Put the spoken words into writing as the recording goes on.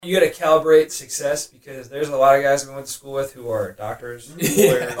You got to calibrate success because there's a lot of guys we went to school with who are doctors,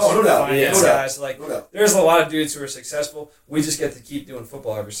 lawyers, finance guys. There's a lot of dudes who are successful. We just get to keep doing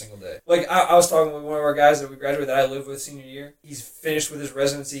football every single day. Like, I was talking with one of our guys that we graduated that I lived with senior year. He's finished with his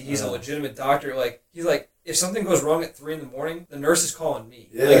residency. He's a legitimate doctor. Like, he's like, if something goes wrong at 3 a.m, the nurse is calling me.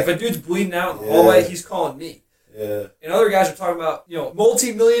 Yeah. Like, if a dude's bleeding out in the hallway, he's calling me. Yeah. And other guys are talking about,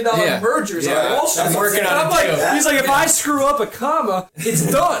 multi-million-dollar mergers on Wall Street. He's like, if I screw up a comma,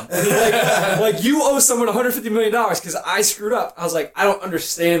 it's done. like, you owe someone $150 million because I screwed up. I was like, I don't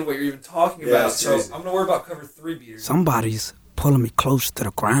understand what you're even talking about. So I'm going to worry about cover 3 beaters. Somebody's pulling me close to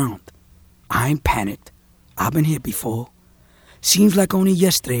the ground. I ain't panicked. I've been here before. Seems like only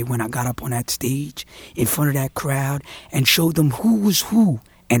yesterday when I got up on that stage in front of that crowd and showed them who was who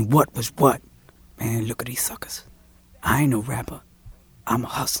and what was what. Man, look at these suckers. I ain't no rapper. I'm a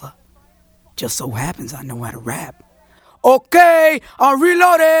hustler. Just so happens I know how to rap. Okay, I'll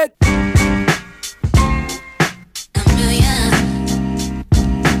reload it.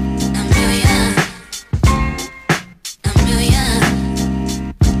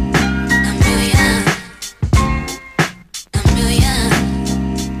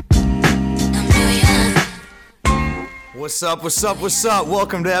 What's up?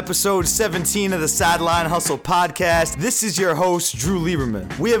 Welcome to episode 17 of the Sideline Hustle podcast. This is your host, Drew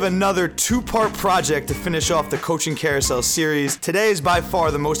Lieberman. We have another 2-part project to finish off the Coaching Carousel series. Today is by far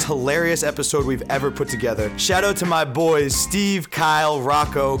the most hilarious episode we've ever put together. Shout out to my boys, Steve, Kyle,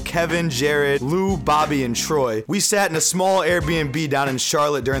 Rocco, Kevin, Jared, Lou, Bobby, and Troy. We sat in a small Airbnb down in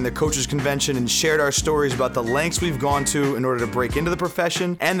Charlotte during the coaches convention and shared our stories about the lengths we've gone to in order to break into the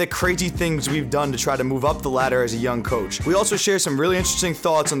profession and the crazy things we've done to try to move up the ladder as a young coach. We also share some really interesting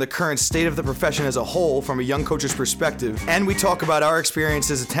thoughts on the current state of the profession as a whole from a young coach's perspective, and we talk about our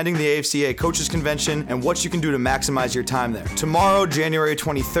experiences attending the AFCA Coaches Convention and what you can do to maximize your time there. Tomorrow, January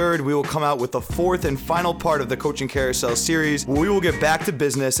 23rd, we will come out with the 4th and final part of the Coaching Carousel series, where we will get back to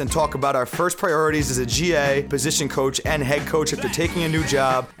business and talk about our first priorities as a GA, position coach, and head coach after taking a new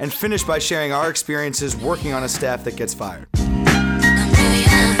job, and finish by sharing our experiences working on a staff that gets fired.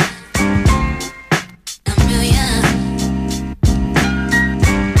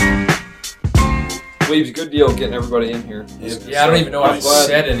 Leaves good deal getting everybody in here. Yeah, I don't even know what I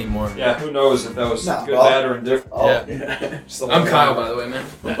said anymore. Yeah, who knows if that was good, bad, or indifferent. Yeah. I'm Kyle, by the way, man.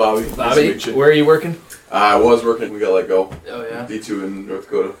 I'm Bobby. Bobby, where are you working? I was working. We got let go. Oh, yeah? D2 in North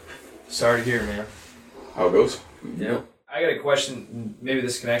Dakota. Sorry to hear, man. How it goes? Yeah. I got a question. Maybe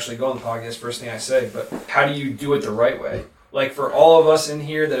this can actually go on the podcast, first thing I say, but how do you do it the right way? Like, for all of us in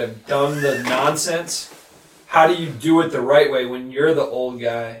here that have done the nonsense, how do you do it the right way when you're the old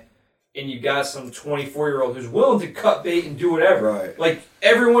guy and you got some 24-year-old who's willing to cut bait and do whatever? Right. Like,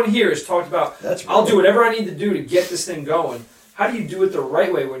 everyone here has talked about, I'll do whatever I need to do to get this thing going. How do you do it the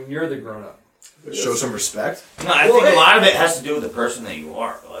right way when you're the grown-up? Show some respect. No, I think a lot of it has to do with the person that you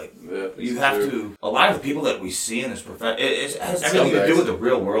are. Like, you have to. A lot of the people that we see in this profession, it has everything to do with the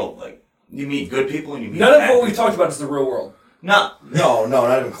real world. Like, you meet good people and you meet none bad of what we people. talked about is the real world. No,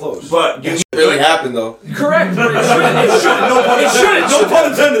 not even close. But it really happened though. Correct, but it shouldn't. No pun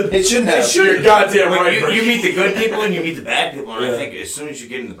intended. It shouldn't have. You're goddamn right. You meet the good people and you meet the bad people, and I think as soon as you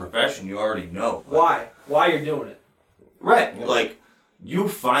get in the profession, you already know why you're doing it. Right, like you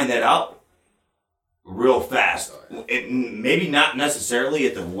find that out real fast. Maybe not necessarily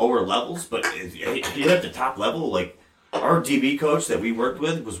at the lower levels, but if you're at the top level, like. Our DB coach that we worked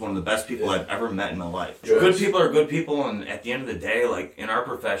with was one of the best people I've ever met in my life. Yes. Good people are good people, and at the end of the day, like, in our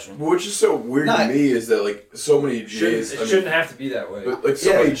profession... Which is so weird to me is that, like, so many GAs... It shouldn't have to be that way. But, like,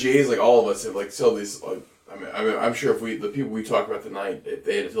 so many GAs, like, all of us have, like, tell these... Like, I mean, I'm sure if the people we talked about tonight, if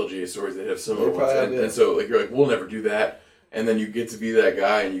they had to tell GA stories, they'd have similar ones. And so, like, you're like, we'll never do that. And then you get to be that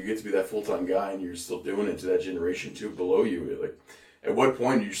guy, and you get to be that full-time guy, and you're still doing it to that generation, too, below you. You're like... At what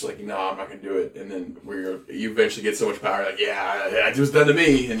point you're just like, no, I'm not gonna do it, and then you eventually get so much power, like, yeah, it was done to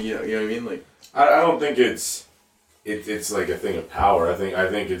me, and you know what I mean, like. I don't think it's like a thing of power. I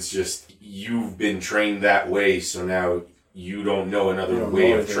think it's just you've been trained that way, so now you don't know another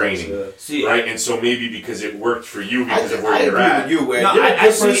way of training, right? And so maybe because it worked for you because of where you're at.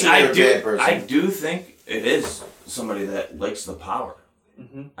 I do think it is somebody that likes the power.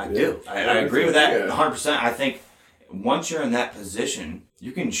 Mm-hmm. I do. I agree with that 100%. I think. Once you're in that position,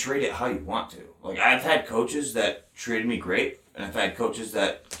 you can treat it how you want to. Like, I've had coaches that treated me great, and I've had coaches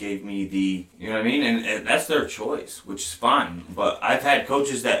that gave me the, you know what I mean? And that's their choice, which is fine. But I've had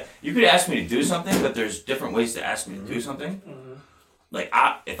coaches that, you could ask me to do something, but there's different ways to ask me to do something. Mm-hmm. Like,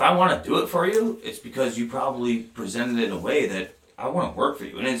 if I want to do it for you, it's because you probably presented it in a way that I want to work for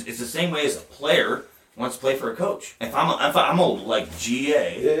you. And it's the same way as a player wants to play for a coach. If I'm a like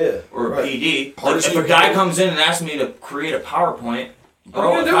GA or a right. PD, like if a guy comes in and asks me to create a PowerPoint,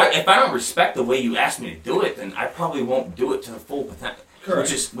 bro, if I don't respect the way you asked me to do it, then I probably won't do it to the full potential,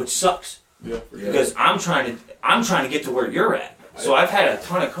 which sucks. Yeah, because I'm trying to get to where you're at. So I've had a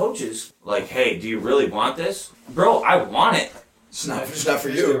ton of coaches like, hey, do you really want this? Bro, I want it. It's not for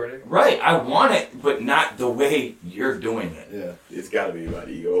you. Right, I want it, but not the way you're doing it. Yeah. It's got to be about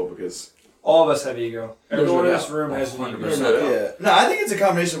ego because all of us have ego. Everyone in this room has an ego. Yeah. No, I think it's a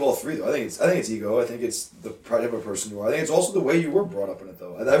combination of all three, though. I think it's ego. I think it's the type of person you are. I think it's also the way you were brought up in it,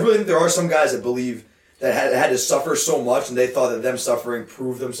 though. I really think there are some guys that believe that had to suffer so much, and they thought that them suffering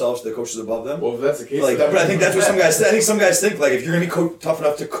proved themselves to the coaches above them. Well, if that's the case, but I think that's what some guys. I think some guys think like if you're going to be tough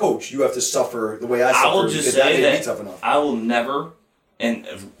enough to coach, you have to suffer the way I suffer. I will just say that tough enough. I will never, and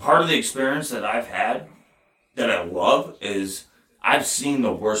part of the experience that I've had that I love is I've seen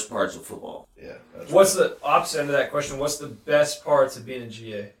the worst parts of football. Yeah. What's the opposite end of that question? What's the best parts of being a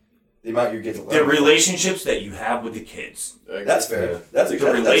GA? The amount you get to learn. The relationships that you have with the kids. That's fair. That's the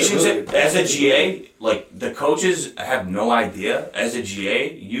relationship as a GA. Like the coaches have no idea. As a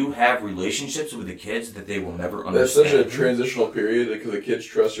GA, you have relationships with the kids that they will never understand. That's such a transitional period because the kids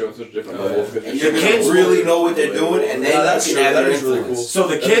trust you on such different levels. And your kids really know what they're doing, and they can have their influence. Really cool. So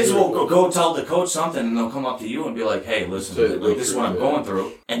the kids will go tell the coach something, and they'll come up to you and be like, "Hey, listen, this is what I'm going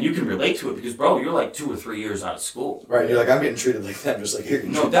through," and you can relate to it because, bro, you're like 2 or 3 years out of school. Right. You're like, I'm getting treated like them, just like here.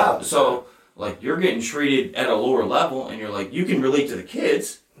 No doubt. So. Like, you're getting treated at a lower level, and you're like, you can relate to the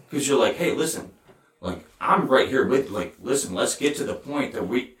kids, because you're like, hey, listen, like, I'm right here with, like, listen, let's get to the point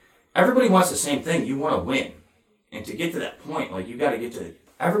that everybody wants the same thing. You want to win. And to get to that point, like, you got to get to,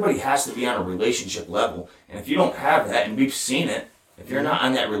 everybody has to be on a relationship level. And if you don't have that, and we've seen it, if you're not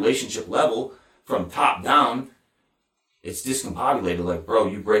on that relationship level from top down, it's discombobulated. Like, bro,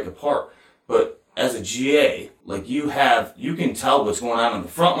 you break apart. But as a GA, like you can tell what's going on the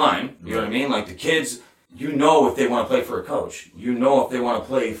front line. You know what I mean? Like the kids, you know if they want to play for a coach. You know if they want to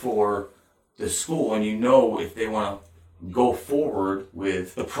play for the school, and you know if they want to go forward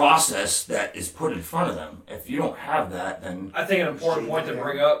with the process that is put in front of them. If you don't have that, then I think an important point to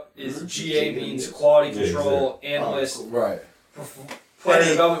bring up is GA means quality control analyst. Right. Player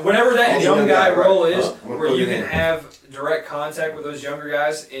development, whatever that young guy role is, where you can have direct contact with those younger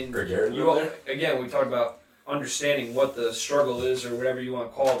guys, and again, we talked about understanding what the struggle is or whatever you want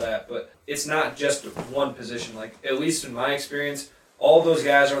to call that, but it's not just one position. Like, at least in my experience, all those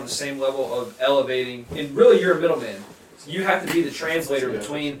guys are on the same level of elevating, and really you're a middleman. So you have to be the translator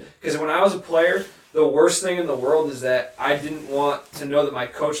between, because when I was a player, the worst thing in the world is that I didn't want to know that my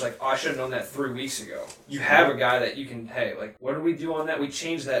coach, like, oh, I should have known that 3 weeks ago. You have a guy that you can, hey, like, what did we do on that? We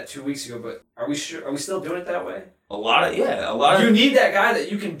changed that 2 weeks ago, but are we still doing it that way? A lot of you need that guy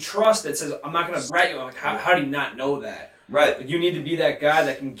that you can trust that says, I'm not going to rat you. I'm like, how do you not know that? Right. Like, you need to be that guy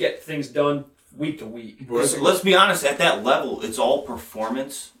that can get things done week to week. Let's be honest, at that level, it's all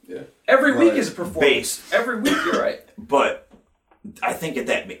performance. Yeah. Every week is a performance. Based. Every week, you're right. But I think at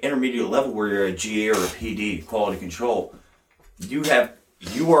that intermediate level where you're a GA or a PD, quality control, you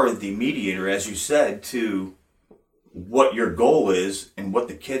are the mediator, as you said, to what your goal is and what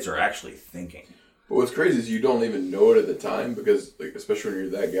the kids are actually thinking. But what's crazy is you don't even know it at the time because, like, especially when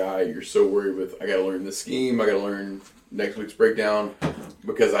you're that guy, you're so worried with, I got to learn this scheme, I got to learn next week's breakdown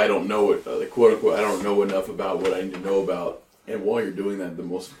because I don't know it, like, quote unquote, I don't know enough about what I need to know about. And while you're doing that, the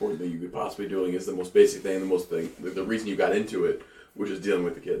most important thing you could possibly be doing is the most basic thing, the reason you got into it, which is dealing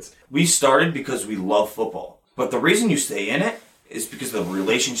with the kids. We started because we love football. But the reason you stay in it is because of the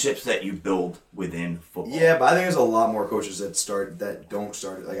relationships that you build within football. Yeah, but I think there's a lot more coaches that don't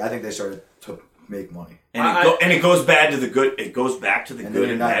start. Like, I think they started to make money. And it goes back to the good. It goes back to the good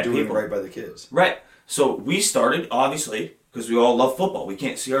and bad people. And they're not doing right by the kids. Right. So we started, obviously, because we all love football. We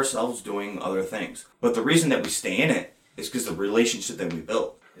can't see ourselves doing other things. But the reason that we stay in it is because of the relationship that we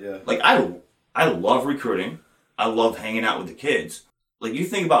built. Yeah. Like, I love recruiting. I love hanging out with the kids. Like, you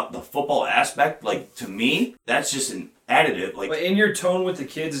think about the football aspect, like, to me, that's just an additive. Like, but in your tone with the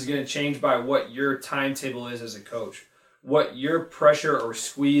kids is going to change by what your timetable is as a coach. What your pressure or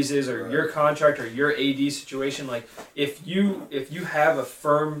squeeze is, or your contract or your AD situation. Like, if you have a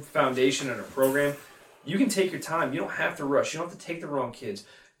firm foundation and a program, you can take your time. You don't have to rush. You don't have to take the wrong kids.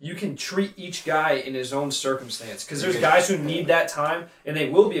 You can treat each guy in his own circumstance. Because there's guys who need that time, and they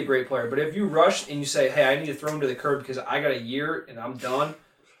will be a great player. But if you rush and you say, hey, I need to throw him to the curb because I got a year and I'm done,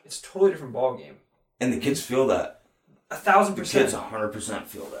 it's a totally different ballgame. And the kids feel that. 1,000%. The kids 100%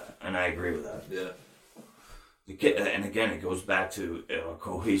 feel that. And I agree with that. Yeah. And again, it goes back to a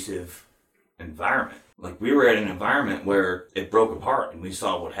cohesive environment. Like, we were at an environment where it broke apart and we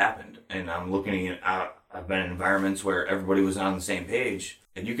saw what happened. And I'm looking at, I've been in environments where everybody was on the same page,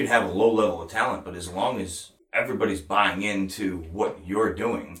 and you can have a low level of talent, but as long as everybody's buying into what you're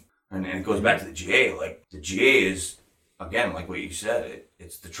doing, and it goes back to the GA, like, the GA is, again, like what you said,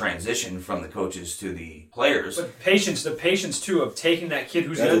 it's the transition from the coaches to the players. But the patience too of taking that kid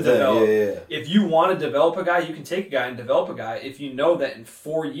who's going to develop. Yeah. If you want to develop a guy, you can take a guy and develop a guy. If you know that in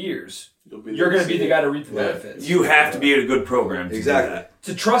 4 years, you're going to be the guy to reap the benefits. You have to be at a good program to do that.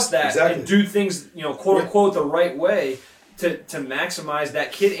 To trust that and do things, quote unquote, the right way to maximize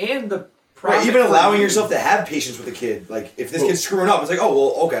that kid and the right, even allowing yourself to have patience with a kid. Like, if this kid's screwing up, it's like, oh,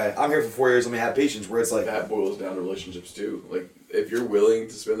 well, okay, I'm here for 4 years, let me have patience. Where it's like... That boils down to relationships, too. Like, if you're willing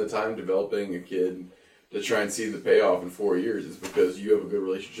to spend the time developing a kid to try and see the payoff in 4 years, it's because you have a good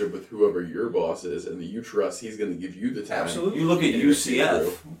relationship with whoever your boss is and that you trust he's going to give you the time. Absolutely. You look at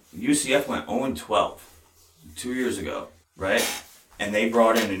UCF. UCF went 0-12 2 years ago, right? And they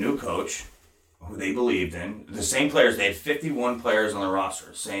brought in a new coach who they believed in. The same players. They had 51 players on the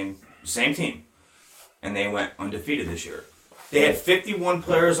roster. Same team. And they went undefeated this year. They had 51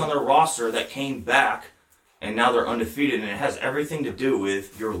 players on their roster that came back, and now they're undefeated, and it has everything to do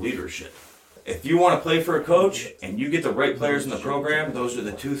with your leadership. If you want to play for a coach and you get the right players in the program, those are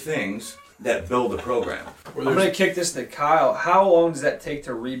the two things that build the program. I'm going to kick this to Kyle. How long does that take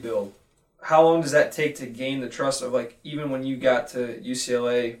to rebuild? How long does that take to gain the trust of, like, even when you got to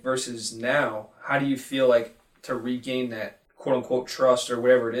UCLA versus now, how do you feel like to regain that quote-unquote trust or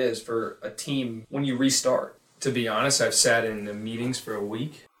whatever it is for a team when you restart? To be honest, I've sat in the meetings for a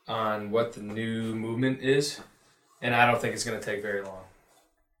week on what the new movement is, and I don't think it's going to take very long.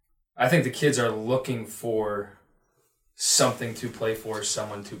 I think the kids are looking for something to play for,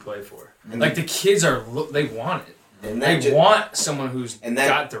 someone to play for. Like, the kids they want it. And they want someone who's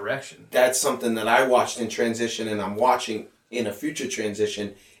got direction. That's something that I watched in transition, and I'm watching in a future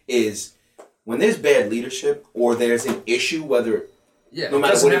transition, is when there's bad leadership or there's an issue, whether no matter what it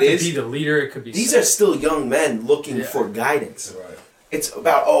is, it doesn't have to be the leader. It could be. These are still young men looking for guidance. Right. It's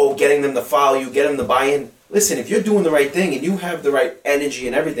about getting them to follow you, get them to buy in. Listen, if you're doing the right thing and you have the right energy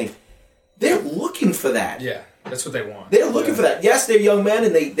and everything, they're looking for that. Yeah, that's what they want. They're looking for that. Yes, they're young men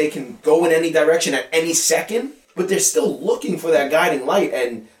and they can go in any direction at any second, but they're still looking for that guiding light.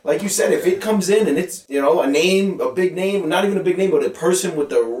 And like you said, if it comes in and it's a name, a big name, not even a big name, but a person with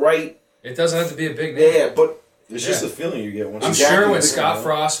the right. It doesn't have to be a big name. Yeah, but it's just the feeling you get once. I'm sure when Scott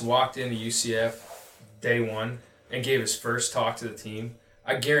Frost walked into UCF day one and gave his first talk to the team,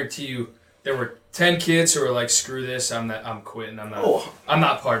 I guarantee you there were 10 kids who were like, "Screw this! I'm quitting. I'm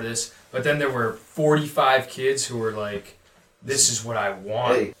not part of this." But then there were 45 kids who were like, "This is what I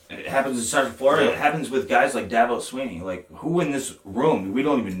want." Hey, it happens in Central Florida. Yeah. It happens with guys like Davos Sweeney. Like, who in this room, we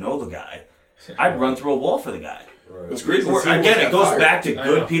don't even know the guy. I'd run through a wall for the guy. Right. It's crazy. Again, it goes back to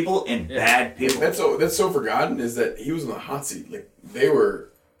good people and bad people. That's so forgotten is that he was in the hot seat. Like, they were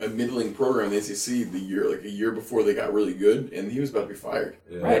a middling program in the ACC a year before they got really good, and he was about to be fired.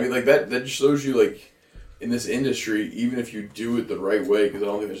 Yeah. Right. I mean, like, that just shows you, like, in this industry, even if you do it the right way, because I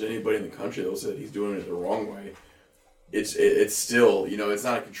don't think there's anybody in the country that will say that he's doing it the wrong way. It's still, it's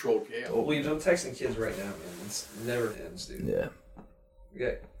not a controlled chaos. Well, I'm texting kids right now, man. It never ends, dude. Yeah. We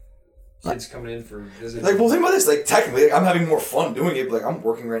got kids coming in for visits. Like, well, think about this. Like, technically, I'm having more fun doing it, but, like, I'm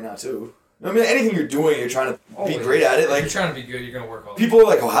working right now, too. I mean, anything you're doing, you're trying to be great at it. Like, you're trying to be good, you're going to work all day. People are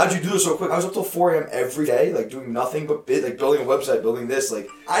like, oh, how'd you do this so quick? I was up till 4 a.m. every day, like, doing nothing but building a website, building this. Like,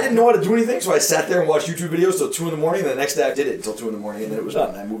 I didn't know how to do anything, so I sat there and watched YouTube videos till 2 in the morning, and the next day I did it until 2 in the morning, and then it was done.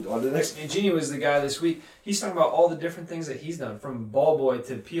 And I moved on to the next. And Genie was the guy this week. He's talking about all the different things that he's done, from ball boy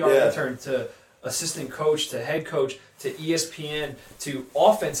to PR intern to assistant coach to head coach to ESPN to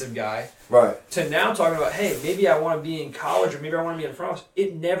offensive guy, right? To now talking about, hey, maybe I want to be in college or maybe I want to be in front office.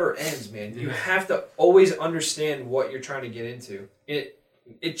 It never ends, man. You have to always understand what you're trying to get into.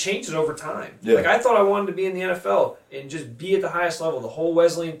 It changes over time. Yeah. Like, I thought I wanted to be in the NFL and just be at the highest level. The whole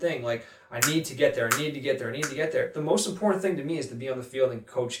Wesleyan thing, like, I need to get there. I need to get there. I need to get there. The most important thing to me is to be on the field and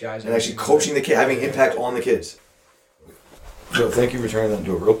coach guys. And actually coaching the kid, having impact on the kids. So thank you for turning that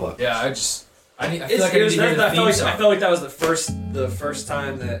into a real podcast. Yeah, I feel like I felt like that was the first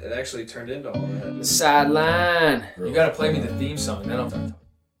time that it actually turned into all that. The sideline. You gotta play me the theme song. Then I'll talk.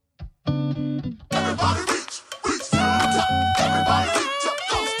 Everybody reach to the top. Everybody reach up,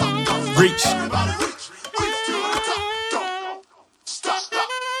 don't stop, don't reach. Everybody reach to the top, don't stop.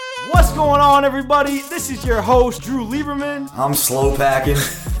 What's going on, everybody? This is your host, Drew Lieberman. I'm slow packing.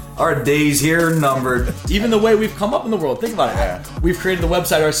 Our days here are numbered. Even the way we've come up in the world, think about it. We've created the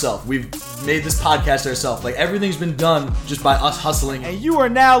website ourselves. We've made this podcast ourselves. Like, everything's been done just by us hustling. And you are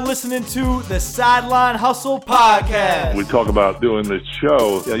now listening to the Sideline Hustle Podcast. We talk about doing this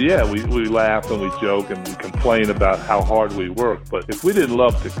show. Yeah, we laugh and we joke and we complain about how hard we work. But if we didn't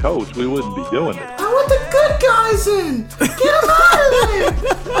love to coach, we wouldn't be doing it. I want the good guys in. Get them out of there.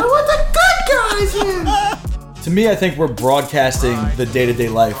 I want the good guys in. To me, I think we're broadcasting the day-to-day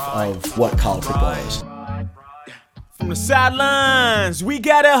life of what college football is. From the sidelines, we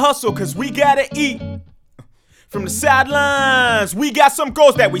gotta hustle cause we gotta eat. From the sidelines, we got some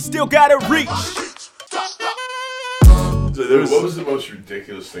goals that we still gotta reach. So what was the most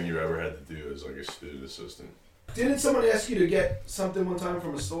ridiculous thing you ever had to do as like a student assistant? Didn't someone ask you to get something one time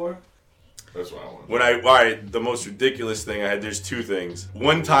from a store? That's what I want. The most ridiculous thing I had, there's two things.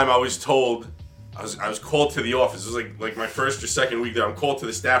 One time I was told, I was called to the office. It was like my first or second week there. I'm called to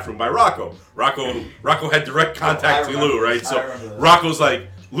the staff room by Rocco. Rocco had direct contact to Lou, right? So Rocco's like,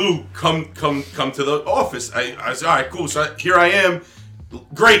 Lou, come to the office. I said, all right, cool. So here I am.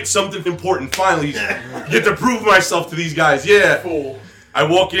 Great, something important. Finally, get to prove myself to these guys. Yeah. Cool. I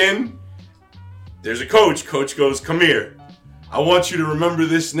walk in. There's a coach. Coach goes, come here. I want you to remember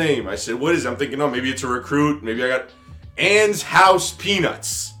this name. I said, what is it? I'm thinking, maybe it's a recruit. Maybe I got Ann's House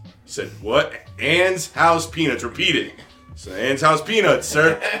Peanuts. He said, what? Ann's House Peanuts. Repeat it. So Ann's House Peanuts,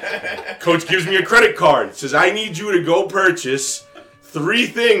 sir. Coach gives me a credit card. Says, I need you to go purchase 3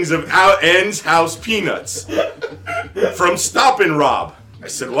 things of Ann's House Peanuts from Stop and Rob. I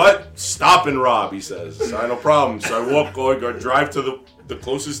said, what? Stop and Rob, he says. So, no problem. So I go drive to the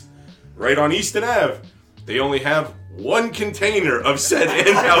closest, right on Easton Ave. They only have 1 container of said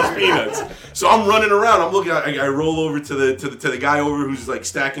Ann's House Peanuts. So I'm running around. I'm looking. I roll over to the guy over who's like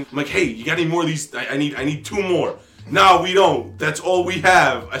stacking. I'm like, hey, you got any more of these? I need 2 more. No, we don't. That's all we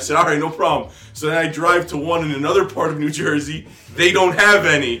have. I said, all right, no problem. So then I drive to one in another part of New Jersey. They don't have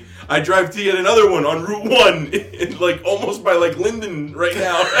any. I drive to yet another one on Route 1, like almost by like Linden right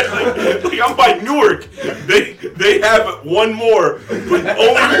now. Like I'm by Newark. They have 1 more, but only 1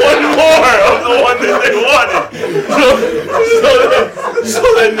 more of the one that they wanted. So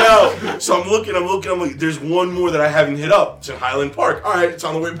then now, I'm looking. I'm like, there's 1 more that I haven't hit up. It's in Highland Park. All right, it's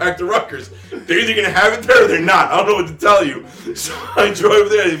on the way back to Rutgers. They're either gonna have it there or they're not. I don't know what to tell you. So I drove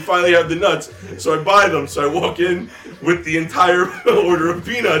there. They finally have the nuts. So I buy them. So I walk in with the entire order of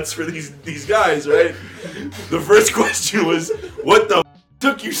peanuts for these guys, right? The first question was, what the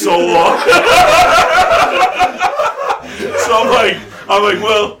took you so long? So I'm like,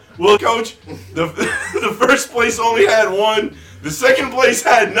 well, coach, the first place only had 1, the second place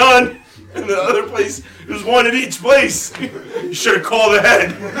had none, and the other place, there was 1 at each place. You should have called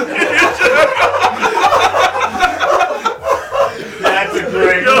ahead. That's a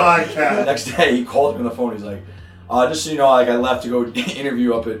great podcast. The next day, he called me on the phone. He's like, just so you know, like, I left to go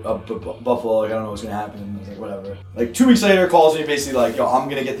interview up at Buffalo. Like, I don't know what's gonna happen. I was like, whatever. Like 2 weeks later, calls me basically like, yo, I'm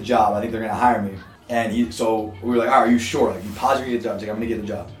gonna get the job. I think they're gonna hire me. And so we were like, all right, are you sure? Like, you positively get the job? He's like, I'm gonna get the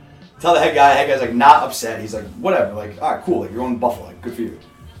job. Tell the head guy's like not upset. He's like, whatever. Like, all right, cool. Like, you're going to Buffalo. Like, good for you.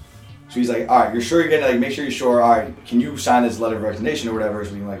 So he's like, all right, you're sure you're getting, like, make sure you're sure. All right, can you sign this letter of resignation or whatever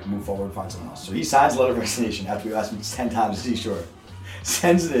so we can, like, move forward and find someone else? So he signs the letter of resignation after we asked him 10 times, is he sure?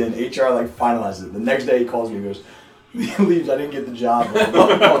 Sends it in. HR, like, finalizes it. The next day he calls me and goes, he leaves. I didn't get the job.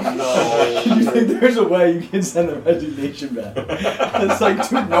 Oh, no. You think there's a way you can send the resignation back? It's like,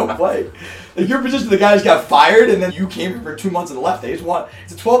 dude, no play. Like, your position, the guy just got fired, and then you came here for 2 months and left. They just want,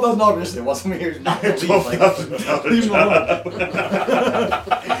 it's a $12,000 position. They want someone here who's not going to leave. Like, leave him alone.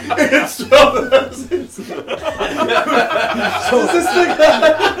 It's $12,000. So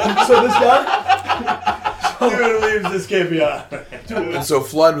this guy? Dude leaves, this can't be on. And so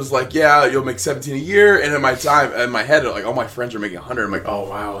Flood was like, yeah, you'll make 17 a year. And in my head, like, all my friends are making 100. I'm like, oh,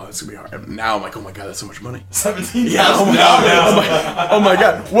 wow, that's going to be hard. And now I'm like, oh, my God, that's so much money. 17? Yeah, oh, my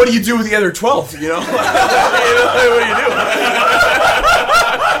God. What do you do with the other 12, you know? What do you do?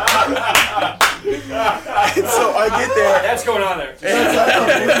 And so I get there. That's going on there.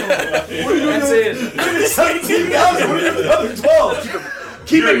 What are you doing? That's it. 17,000. What are you doing with the other 12?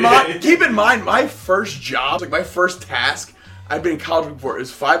 Keep in mind, my first job, like my first task, I'd been in college before. It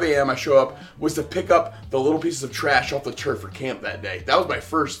was 5 a.m. I show up, was to pick up the little pieces of trash off the turf for camp that day. That was my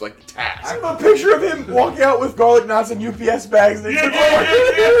first, like, task. I have a picture of him walking out with garlic knots and UPS bags. And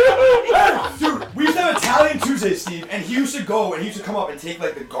Dude, we used to have Italian Tuesdays, Steve, and he used to go and he used to come up and take,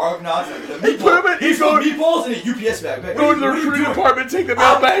 like, the garlic knots and the meatballs. He used to put meatballs in a UPS bag. Go to the recruiting department, take the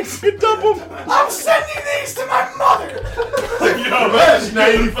mail bags, and dump them. I'm sending these to my mother. Yo, man,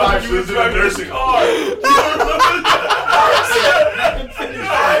 95 she was in a nursing home.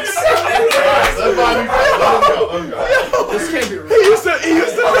 This can't be real. He used to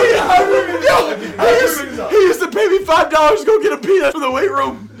He used to pay me $5 to go get a peanut from the weight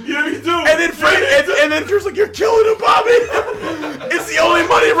room. Yeah, me too. And then Frank, and then Drew's like, "You're killing him, Bobby. It's the only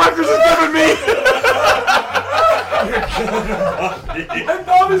money Rutgers has given me." And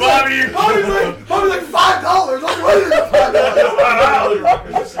Bobby's like $5. I'm ready to get $5.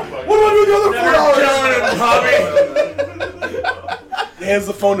 What do I do with the other $4? Hands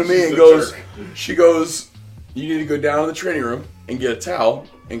the phone to me and goes, she goes, "You need to go down to the training room and get a towel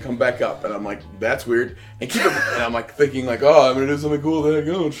and come back up." And I'm like, "That's weird." And keep it. And I'm like thinking like, "Oh, I'm gonna do something cool with the head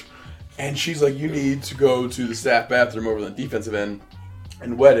coach." And she's like, "You need to go to the staff bathroom over the defensive end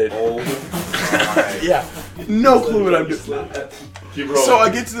and wet it." Oh my. Yeah, no clue what I'm doing. So I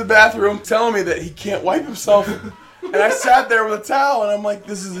get to the bathroom, telling me that he can't wipe himself. And I sat there with a towel, and I'm like,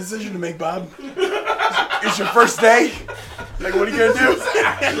 "This is a decision to make, Bob. It's your first day. Like, what are you gonna do?"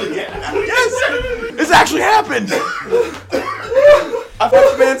 Yes, this actually happened. I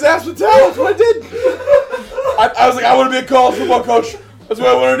wiped the man's ass with a towel. That's what I did. I was like, I want to be a college football coach. That's what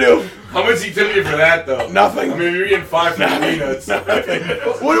I want to do. How much he took you for that, though? Nothing. I mean, you're getting 5 for peanuts.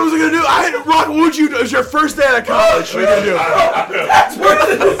 What was I gonna do? Rock, what would you do? It was your first day out of college. What are you gonna do? That's worse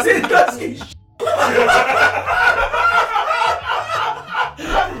than the Sandusky shit. Bro,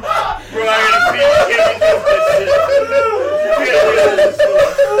 I gotta pee. You can't be doing this shit.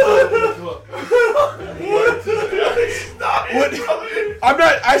 What? I'm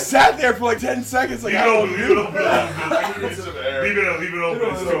not. I sat there for like 10 seconds. Like, I don't know. Leave it open.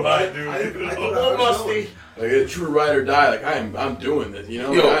 It's too hot, dude. Like a true ride or die. Like I'm doing this. You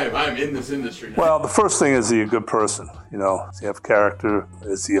know, like, I'm in this industry now. Well, the first thing is he a good person? You know, does he have character?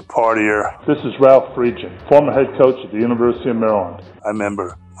 Is he a partier? This is Ralph Friedgen, former head coach at the University of Maryland. I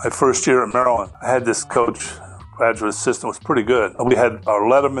remember my first year at Maryland. I had this coach, graduate assistant, was pretty good. We had our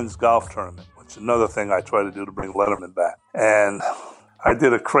Letterman's golf tournament, which is another thing I try to do to bring Letterman back. And I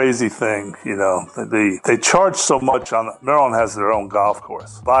did a crazy thing, you know. They charge so much Maryland has their own golf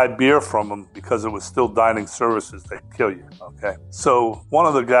course. Buy beer from them because it was still dining services, they'd kill you, okay? So one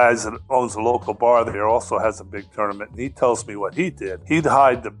of the guys that owns a local bar there also has a big tournament, and he tells me what he did. He'd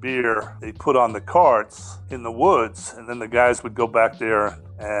hide the beer they put on the carts in the woods, and then the guys would go back there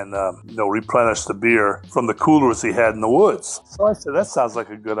and replenish the beer from the coolers he had in the woods. So I said, that sounds like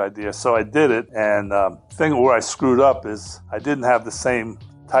a good idea. So I did it, and the thing where I screwed up is I didn't have the same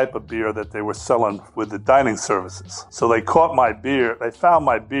type of beer that they were selling with the dining services. So they caught my beer, they found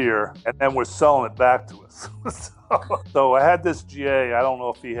my beer, and then were selling it back to us. So I had this GA, I don't know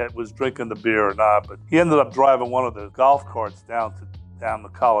if he was drinking the beer or not, but he ended up driving one of the golf carts down the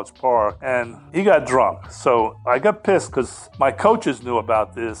College Park, and he got drunk. So I got pissed because my coaches knew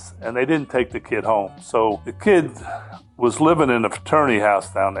about this, and they didn't take the kid home. So the kid was living in a fraternity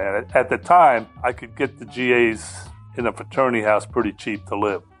house down there. At the time, I could get the GAs in a fraternity house pretty cheap to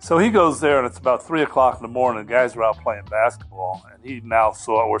live. So he goes there, and it's about 3 o'clock in the morning. The guys are out playing basketball, and he mouths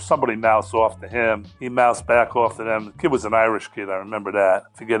off, or somebody mouths off to him. He mouths back off to them. The kid was an Irish kid, I remember that.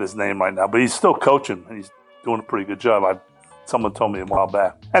 I forget his name right now, but he's still coaching, and he's doing a pretty good job. Someone told me a while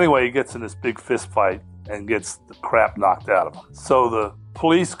back. Anyway, he gets in this big fist fight and gets the crap knocked out of him. So the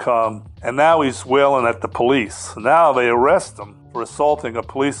police come, and now he's wailing at the police. Now they arrest him for assaulting a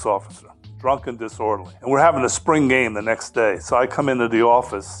police officer, drunk and disorderly. And we're having a spring game the next day. So I come into the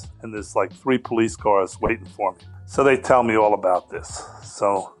office, and there's like 3 police cars waiting for me. So they tell me all about this.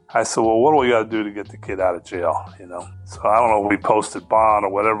 So I said, well, what do we got to do to get the kid out of jail, you know? So I don't know if we posted bond or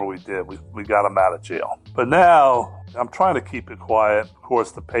whatever we did. We got him out of jail. But now I'm trying to keep it quiet. Of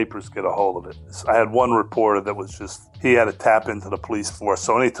course, the papers get a hold of it. So I had one reporter that was he had to tap into the police force.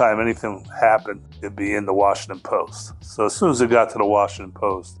 So anytime anything happened, it'd be in the Washington Post. So as soon as it got to the Washington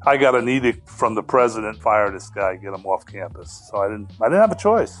Post, I got an edict from the president, fire this guy, get him off campus. So I didn't have a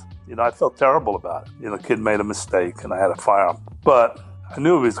choice. You know, I felt terrible about it. You know, the kid made a mistake and I had to fire him. But I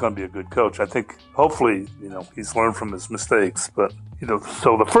knew he was going to be a good coach. I think, hopefully, you know, he's learned from his mistakes. But, you know,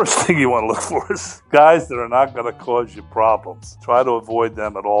 so the first thing you want to look for is guys that are not going to cause you problems. Try to avoid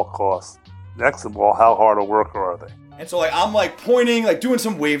them at all costs. Next of all, how hard a worker are they? And so, like, I'm, like, pointing, like, doing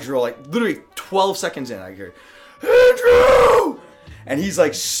some wave drill, like, literally 12 seconds in, I hear, Andrew! And he's,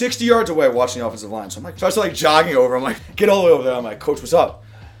 like, 60 yards away watching the offensive line. So I'm, like, so I start, like, jogging over. I'm, like, get all the way over there. I'm like, Coach, what's up?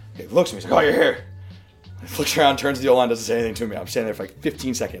 He looks at me. He's like, oh, you're here. He looks around, turns to the O-line, doesn't say anything to me. I'm standing there for, like,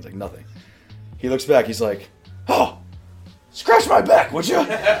 15 seconds, like, nothing. He looks back. He's like, oh, scratch my back, would you?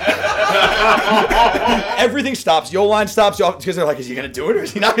 Everything stops. The O-line stops. Because they're like, is he going to do it or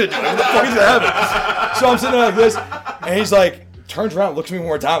is he not going to do it? What the fuck is going to happen? So I'm sitting there like this, and he's like, turns around, looks at me one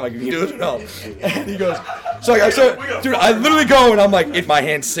more time, like, you do it or no? And he goes, so like, dude, I literally go, and I'm like, if my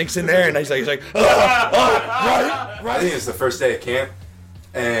hand sinks in there, and he's like, right. I think it's the first day of camp,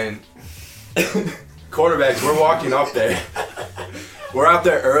 and quarterbacks, we're walking up there. We're out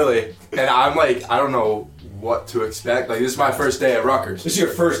there early, and I'm like, I don't know what to expect. Like, this is my first day at Rutgers. This is your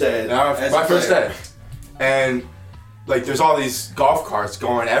first day. My first day. And, like, there's all these golf carts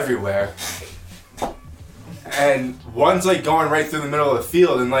going everywhere. And one's, like, going right through the middle of the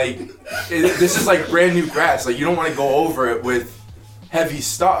field, and, like, this is, like, brand new grass. Like, you don't want to go over it with heavy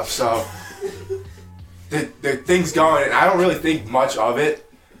stuff, so the thing's going, and I don't really think much of it.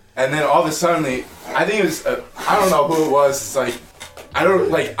 And then all of a sudden, I think it was, I don't know who it was, it's like, I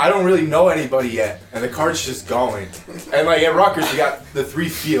don't really know anybody yet, and the cart's just going. And like at Rutgers, we got the 3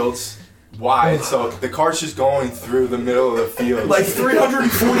 fields wide, so the cart's just going through the middle of the field. Like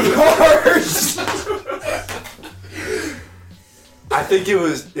 340 cars. I think it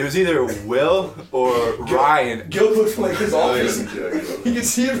was either Will or Ryan. Gil looked from like his office. You can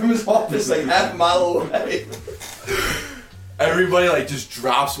see it from his office like half a mile away. Everybody like just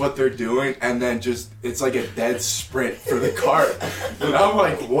drops what they're doing, and then just it's like a dead sprint for the cart. And I'm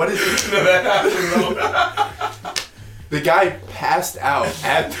like, what is that happening? The guy passed out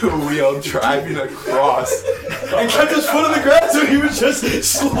at the wheel driving across and kept his foot on the grass, so he was just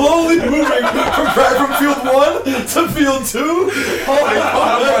slowly moving from field 1 to field 2. Oh my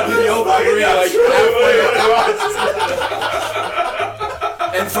God! Field 3, like halfway across.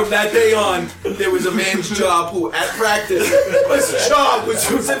 And from that day on, there was a man's job who, at practice, his job was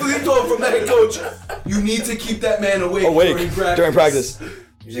specifically told from the head coach, you need to keep that man awake during practice.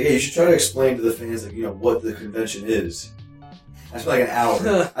 He's like, hey, you should try to explain to the fans, like, what the convention is. I spent like an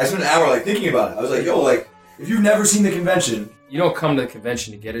hour. I spent an hour like thinking about it. I was like, yo, like, if you've never seen the convention. You don't come to the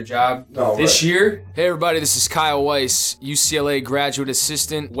convention to get a job. No, this year, hey everybody, this is Kyle Weiss, UCLA graduate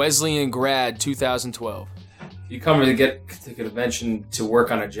assistant, Wesleyan grad 2012. You come to get to the convention to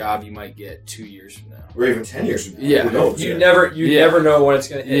work on a job you might get 2 years from now. Or even 10 years from now. Yeah. You never know when it's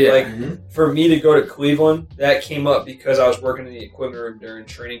going to hit. Yeah. Like, for me to go to Cleveland, that came up because I was working in the equipment room during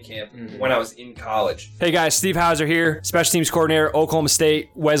training camp when I was in college. Hey guys, Steve Hauser here, special teams coordinator, Oklahoma State,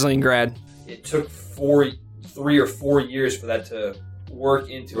 Wesleyan grad. It took 3 or 4 years for that to work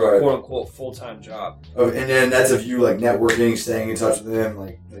into a quote-unquote full-time job. Oh, and then that's if you like networking, staying in touch with them,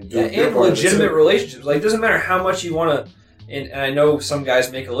 and legitimate relationships. Like, it doesn't matter how much you want to, and I know some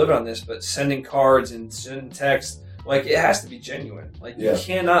guys make a living on this, but sending cards and sending texts, like, it has to be genuine. Like, you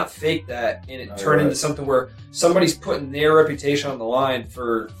cannot fake that and it turn into something where somebody's putting their reputation on the line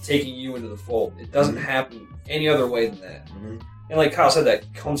for taking you into the fold. It doesn't happen any other way than that. And like Kyle said,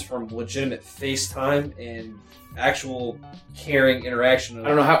 that comes from legitimate FaceTime and actual caring interaction. I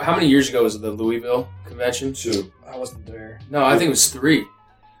don't know, how many years ago was the Louisville convention? 2. I wasn't there. No, I think it was 3. I think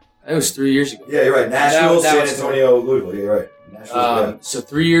it was 3 years ago. Yeah, you're right. Nashville, San Antonio, Louisville. Yeah, you're right. So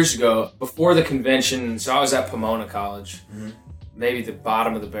 3 years ago, before the convention, so I was at Pomona College, maybe the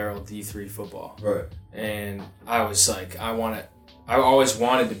bottom of the barrel D3 football. Right. And I was like, I always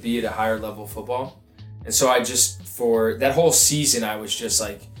wanted to be at a higher level of football. And so for that whole season, I was just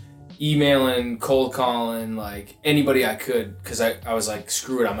like emailing, cold calling, like anybody I could, because I was like,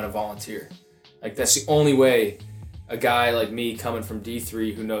 screw it, I'm going to volunteer. Like, that's the only way a guy like me coming from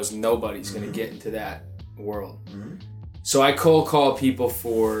D3 who knows nobody's going to get into that world. So I cold call people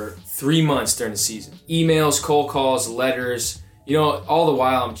for 3 months during the season. Emails, cold calls, letters, all the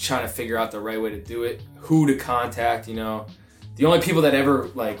while I'm trying to figure out the right way to do it, who to contact, The only people that ever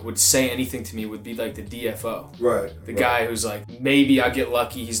like would say anything to me would be like the DFO. Right. The guy who's like, maybe I get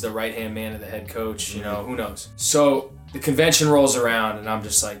lucky, he's the right-hand man of the head coach, who knows. So the convention rolls around and I'm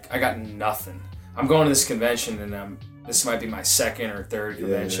just like, I got nothing. I'm going to this convention and this might be my 2nd or 3rd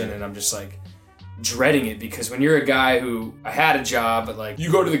convention and I'm just like dreading it, because when you're a guy who, I had a job, but like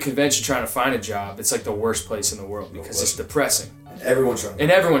you go to the convention trying to find a job, it's like the worst place in the world because it's depressing. Everyone's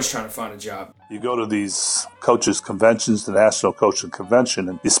trying to find a job. You go to these coaches' conventions, the National Coaching Convention,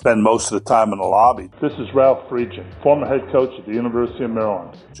 and you spend most of the time in the lobby. This is Ralph Friedgen, former head coach at the University of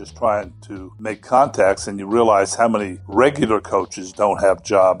Maryland. Just trying to make contacts, and you realize how many regular coaches don't have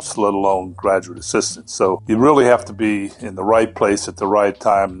jobs, let alone graduate assistants. So you really have to be in the right place at the right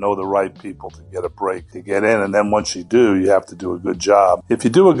time, know the right people to get a break, to get in. And then once you do, you have to do a good job. If you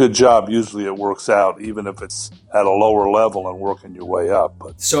do a good job, usually it works out, even if it's at a lower level and working your way up.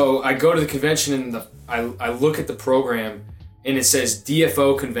 So I go to the convention and I look at the program and it says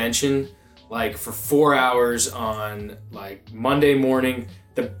DFO convention, like for 4 hours on like Monday morning,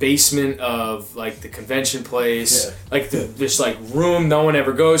 the basement of like the convention place, like this like room no one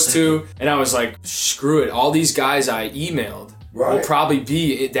ever goes to. And I was like, screw it. All these guys I emailed will probably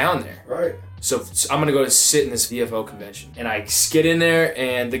be down there. Right. So I'm going to go to sit in this DFO convention. And I get in there,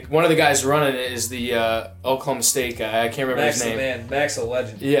 and one of the guys running it is the Oklahoma State guy. I can't remember his name. Man. Max a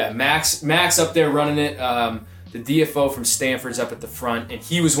legend. Yeah, Max up there running it. The DFO from Stanford's up at the front, and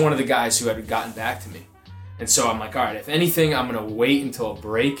he was one of the guys who had gotten back to me. And so I'm like, all right, if anything, I'm going to wait until a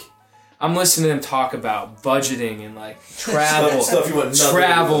break. I'm listening to them talk about budgeting and like travel, stuff you want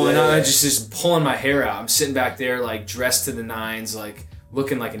travel, and I'm just pulling my hair out. I'm sitting back there like dressed to the nines, like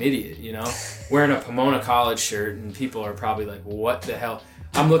looking like an idiot, you know, wearing a Pomona College shirt, and people are probably like, what the hell?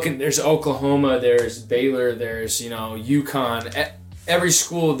 I'm looking, there's Oklahoma, there's Baylor, there's, UConn, every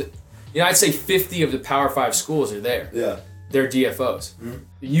school, I'd say 50 of the Power 5 schools are there. Yeah. They're DFOs. Mm-hmm.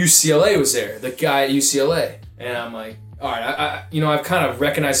 UCLA was there, the guy at UCLA. And I'm like, all right, I've kind of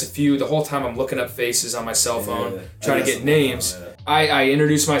recognized a few. The whole time I'm looking up faces on my cell phone, trying to get names. I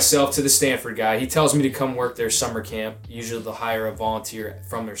introduce myself to the Stanford guy. He tells me to come work their summer camp. Usually they'll hire a volunteer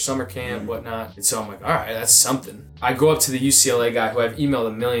from their summer camp, whatnot. And so I'm like, all right, that's something. I go up to the UCLA guy who I've emailed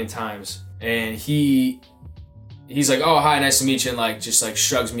a million times, and he's like, oh, hi, nice to meet you, and like just like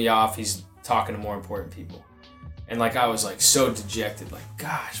shrugs me off. He's talking to more important people. And like I was like so dejected, like,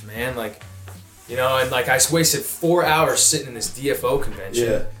 gosh, man, like, and like I wasted 4 hours sitting in this DFO convention.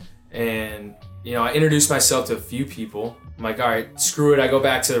 Yeah. And, I introduced myself to a few people. I'm like, all right, screw it. I go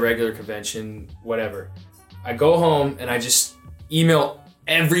back to the regular convention, whatever. I go home and I just email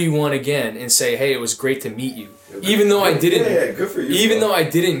everyone again and say, hey, it was great to meet you. Even though I didn't, good for you, even though I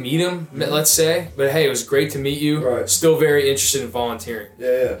didn't meet him, let's say, but hey, it was great to meet you. Right. Still very interested in volunteering.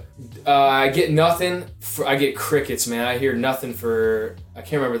 Yeah. I get nothing. I get crickets, man. I hear nothing for, I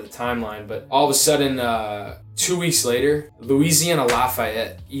can't remember the timeline, but all of a sudden, 2 weeks later, Louisiana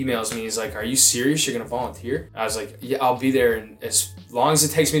Lafayette emails me. He's like, are you serious? You're going to volunteer? I was like, yeah, I'll be there. And as long as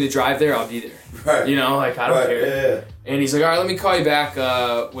it takes me to drive there, I'll be there. Right. I don't care. Yeah. And he's like, all right, let me call you back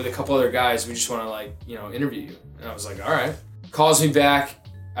with a couple other guys. We just want to interview you. And I was like, all right. Calls me back.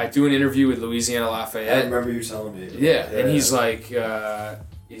 I do an interview with Louisiana Lafayette. I remember you telling me. Yeah. And he's like,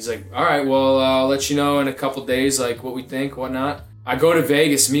 all right, well, I'll let you know in a couple days, like what we think, whatnot. I go to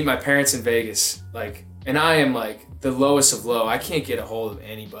Vegas, meet my parents in Vegas, and I am like the lowest of low. I can't get a hold of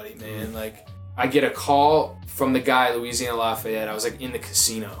anybody, man. Like, I get a call from the guy at Louisiana Lafayette. I was like in the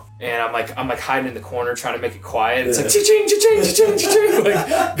casino, and I'm like hiding in the corner trying to make it quiet. It's like cha-ching, cha-ching, cha-ching, cha-ching,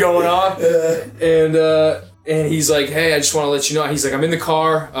 like going off. And he's like, hey, I just want to let you know. He's like, I'm in the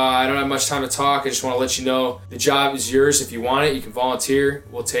car. I don't have much time to talk. I just want to let you know the job is yours. If you want it, you can volunteer.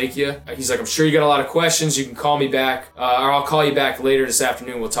 We'll take you. He's like, I'm sure you got a lot of questions. You can call me back, or I'll call you back later this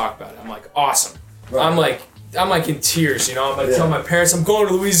afternoon. We'll talk about it. I'm like, awesome. Right. I'm like in tears, I'm like telling my parents I'm going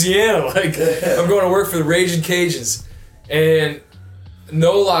to Louisiana. Like, I'm going to work for the Raging Cajuns. And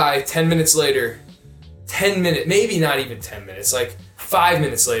no lie, 10 minutes later, maybe not even 10 minutes, like 5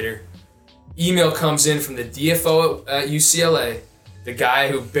 minutes later, email comes in from the DFO at UCLA, the guy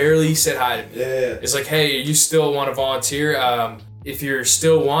who barely said hi to me. It's like, hey, you still want to volunteer? If you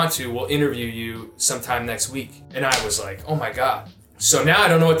still want to, we'll interview you sometime next week. And I was like, oh my God. So now I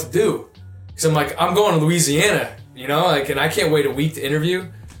don't know what to do. Because I'm like, I'm going to Louisiana, and I can't wait a week to interview.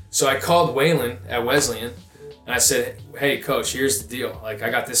 So I called Waylon at Wesleyan, and I said, hey, coach, here's the deal. Like, I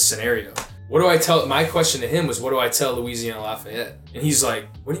got this scenario. What do I tell? My question to him was, what do I tell Louisiana Lafayette? And he's like,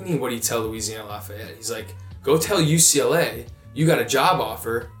 what do you mean, what do you tell Louisiana Lafayette? He's like, go tell UCLA you got a job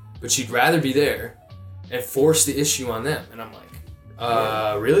offer, but you'd rather be there, and force the issue on them. And I'm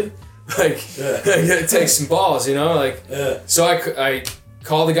like, really? Like, it takes some balls, So I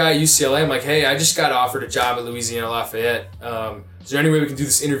call the guy at UCLA. I'm like, hey, I just got offered a job at Louisiana Lafayette. Is there any way we can do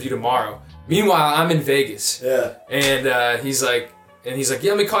this interview tomorrow? Meanwhile, I'm in Vegas. Yeah. And he's like, yeah,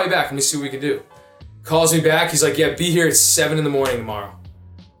 let me call you back. Let me see what we can do. Calls me back. He's like, yeah, be here at 7 a.m. tomorrow.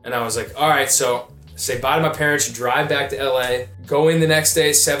 And I was like, all right. So say bye to my parents, drive back to LA, go in the next day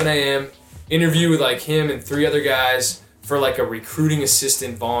at 7 a.m., interview with like him and 3 other guys for like a recruiting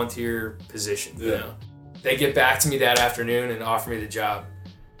assistant volunteer position. They get back to me that afternoon and offer me the job.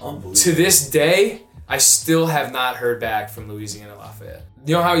 Unbelievable. To this day, I still have not heard back from Louisiana Lafayette.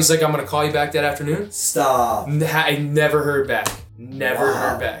 You know how he's like, I'm going to call you back that afternoon? Stop. I never heard back. Never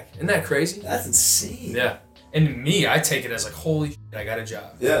heard back. Isn't that crazy? That's insane. Yeah. And me, I take it as like, holy shit, I got a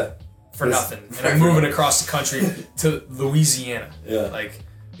job. Yeah. For nothing. And I'm moving across the country to Louisiana. Yeah. Like,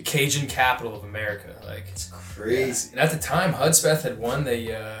 the Cajun capital of America. Like, it's crazy. Yeah. And at the time, Hudspeth had won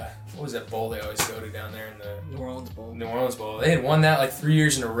the, what was that bowl they always go to down there in the New Orleans Bowl. New Orleans Bowl. They had won that like 3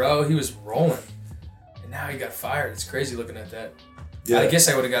 years in a row. He was rolling. And now he got fired. It's crazy looking at that. Yeah. I guess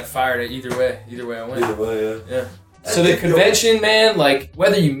I would have got fired either way. Either way I went. Either way, yeah. So the convention, man, like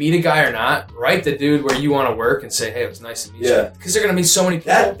whether you meet a guy or not, write the dude where you want to work and say, "Hey, it was nice to meet you." Because they're gonna meet so many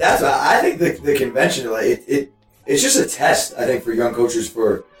people. That's what I think. The convention, like it's just a test. I think for young coaches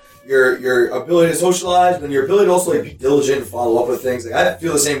for your ability to socialize and your ability to also like be diligent and follow up with things. Like I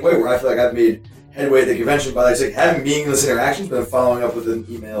feel the same way where I feel like I've made headway at the convention by like having meaningless interactions, but then following up with an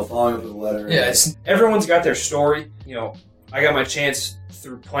email, following up with a letter. Yeah, everyone's got their story. You know, I got my chance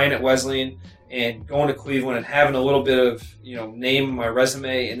through playing at Wesleyan and going to Cleveland and having a little bit of, you know, name on my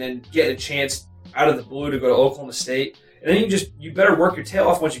resume, and then getting a chance out of the blue to go to Oklahoma State. And then you better work your tail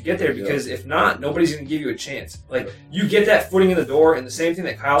off once you get there, because if not, nobody's going to give you a chance. Like, you get that footing in the door, and the same thing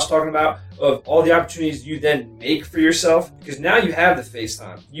that Kyle's talking about of all the opportunities you then make for yourself, because now you have the face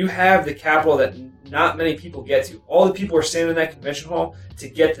time. You have the capital that not many people get to. All the people are standing in that convention hall to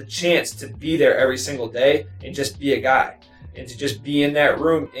get the chance to be there every single day and just be a guy and to just be in that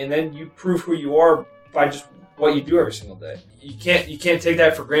room. And then you prove who you are by just what you do every single day. You can't take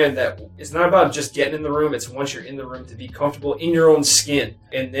that for granted. That it's not about just getting in the room. It's once you're in the room to be comfortable in your own skin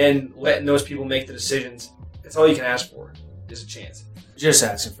and then letting those people make the decisions. That's all you can ask for is a chance. Just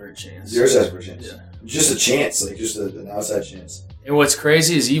asking for a chance. Just asking for a chance. Yeah. Just a chance, like just an outside chance. And what's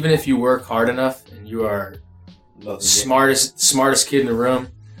crazy is even if you work hard enough and you are smartest kid in the room,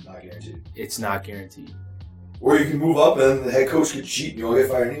 not guaranteed. It's not guaranteed. Or you can move up and the head coach could cheat and you'll get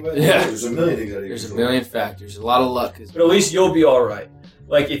fired anyway. Yeah. There's a million things that There's a million factors. A lot of luck. But at least you'll be all right.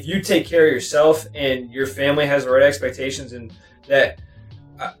 Like, if you take care of yourself and your family has the right expectations, and that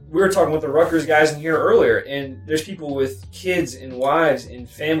we were talking with the Rutgers guys in here earlier, and there's people with kids and wives and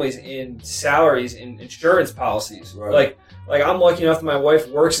families and salaries and insurance policies. Right. Like I'm lucky enough that my wife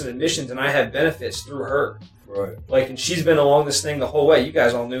works in admissions and I have benefits through her. Right. Like, and she's been along this thing the whole way. You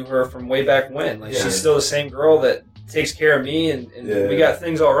guys all knew her from way back when. Like, she's still the same girl that takes care of me, and we got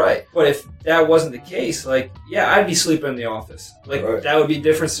things all right. But if that wasn't the case, like, yeah, I'd be sleeping in the office. Like, that would be a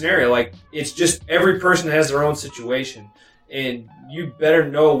different scenario. Like, it's just every person has their own situation, and you better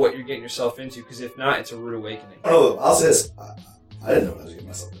know what you're getting yourself into, because if not, it's a rude awakening. Oh, I'll say this. I didn't know what I was getting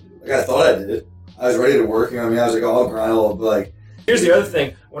myself into. Like, I thought I did. I was ready to work. You know what I mean? I was like, oh, I'll grind. I'll be like... Here's the other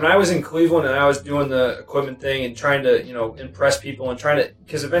thing. When I was in Cleveland and I was doing the equipment thing and trying to, you know, impress people and trying to,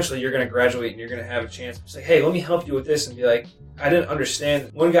 because eventually you're going to graduate and you're going to have a chance to say, hey, let me help you with this, and be like, I didn't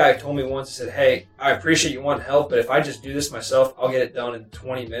understand. One guy told me once, he said, hey, I appreciate you wanting help, but if I just do this myself, I'll get it done in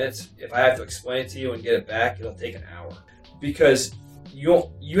 20 minutes. If I have to explain it to you and get it back, it'll take an hour. Because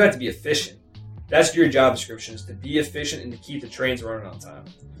you have to be efficient. That's your job description, is to be efficient and to keep the trains running on time.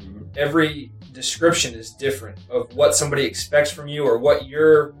 Mm-hmm. Every description is different of what somebody expects from you, or what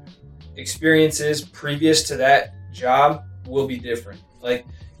your experience is previous to that job will be different. Like,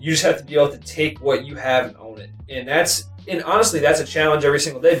 you just have to be able to take what you have and own it. And honestly, that's a challenge every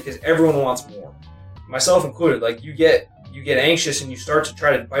single day, because everyone wants more, myself included. Like, you get anxious and you start to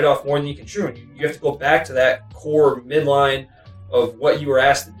try to bite off more than you can chew, and you have to go back to that core midline of what you were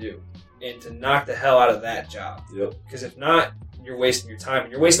asked to do and to knock the hell out of that job. Yep. Because if not, you're wasting your time,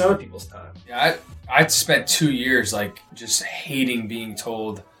 and you're wasting other people's time. Yeah, I spent 2 years like just hating being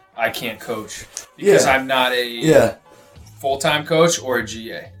told I can't coach because I'm not a full-time coach or a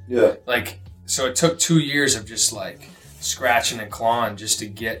GA. Yeah. Like, so it took 2 years of just like scratching and clawing just to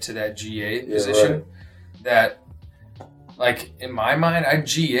get to that GA position. Right. That, like, in my mind, I'd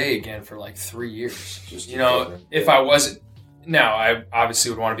GA again for like 3 years. Just, you know, if I wasn't, now I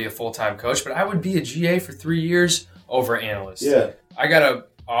obviously would want to be a full-time coach, but I would be a GA for 3 years over analyst. Yeah. I got an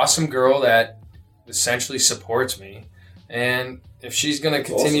awesome girl that essentially supports me, and if she's going to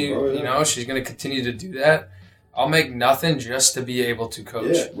continue, awesome, you know, she's going to continue to do that, I'll make nothing just to be able to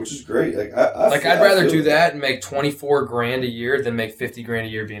coach. Yeah, which is great. Like, I'd rather do that and make $24,000 a year than make $50,000 a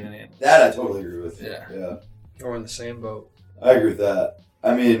year being an analyst. That I totally agree with. Yeah. We're in the same boat. I agree with that.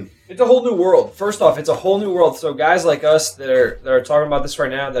 I mean, it's a whole new world. First off, it's a whole new world. So guys like us that are talking about this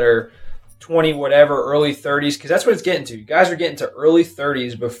right now, that are 20 whatever, early 30s, because that's what it's getting to. You guys are getting to early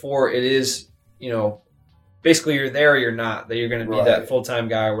 30s before it is, you know, basically you're there or you're not, that you're going to be that full-time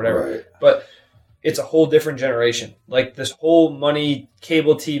guy or whatever. Right. But it's a whole different generation. Like, this whole money,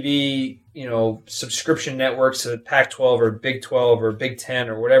 cable TV, you know, subscription networks to Pac-12 or Big 12 or Big 10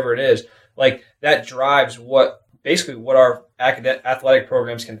 or whatever it is, like, that drives what our athletic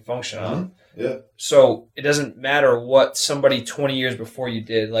programs can function on. Yeah. So it doesn't matter what somebody 20 years before you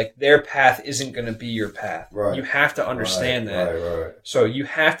did. Like, their path isn't going to be your path. Right. You have to understand that. Right. So you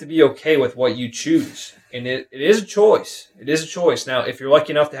have to be okay with what you choose. And it is a choice. It is a choice. Now, if you're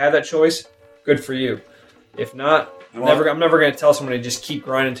lucky enough to have that choice, good for you. If not, I'm never going to tell somebody to just keep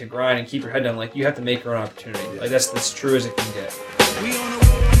grinding to grind and keep your head down. Like, you have to make your own opportunity. Like, that's as true as it can get. We on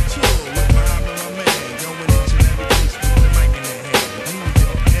a world tour with my man, going into everything.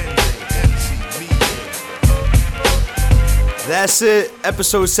 That's it.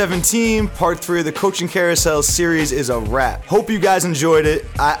 Episode 17, part 3 of the Coaching Carousel series is a wrap. Hope you guys enjoyed it.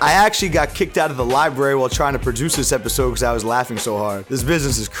 I actually got kicked out of the library while trying to produce this episode because I was laughing so hard. This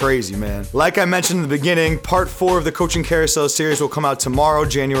business is crazy, man. Like I mentioned in the beginning, part 4 of the Coaching Carousel series will come out tomorrow,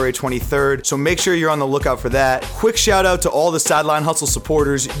 January 23rd, so make sure you're on the lookout for that. Quick shout out to all the Sideline Hustle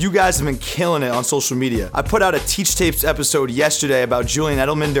supporters. You guys have been killing it on social media. I put out a Teach Tapes episode yesterday about Julian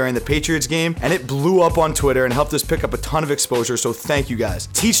Edelman during the Patriots game, and it blew up on Twitter and helped us pick up a ton of exposure, so thank you guys.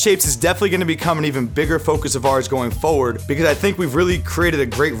 Teach Tapes is definitely going to become an even bigger focus of ours going forward because I think we've really created a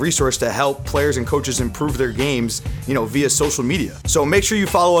great resource to help players and coaches improve their games, via social media. So make sure you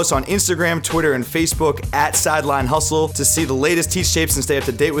follow us on Instagram, Twitter, and Facebook at Sideline Hustle to see the latest Teach Tapes and stay up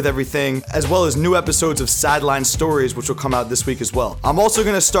to date with everything, as well as new episodes of Sideline Stories, which will come out this week as well. I'm also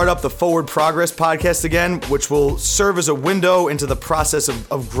going to start up the Forward Progress podcast again, which will serve as a window into the process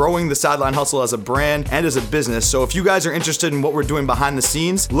of growing the Sideline Hustle as a brand and as a business. So if you guys are interested in what we're doing behind the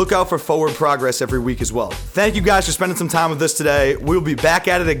scenes, look out for Forward Progress every week as well. Thank you guys for spending some time with us today. We'll be back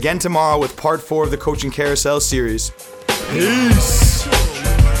at it again tomorrow with part 4 of the Coaching Carousel series. Peace.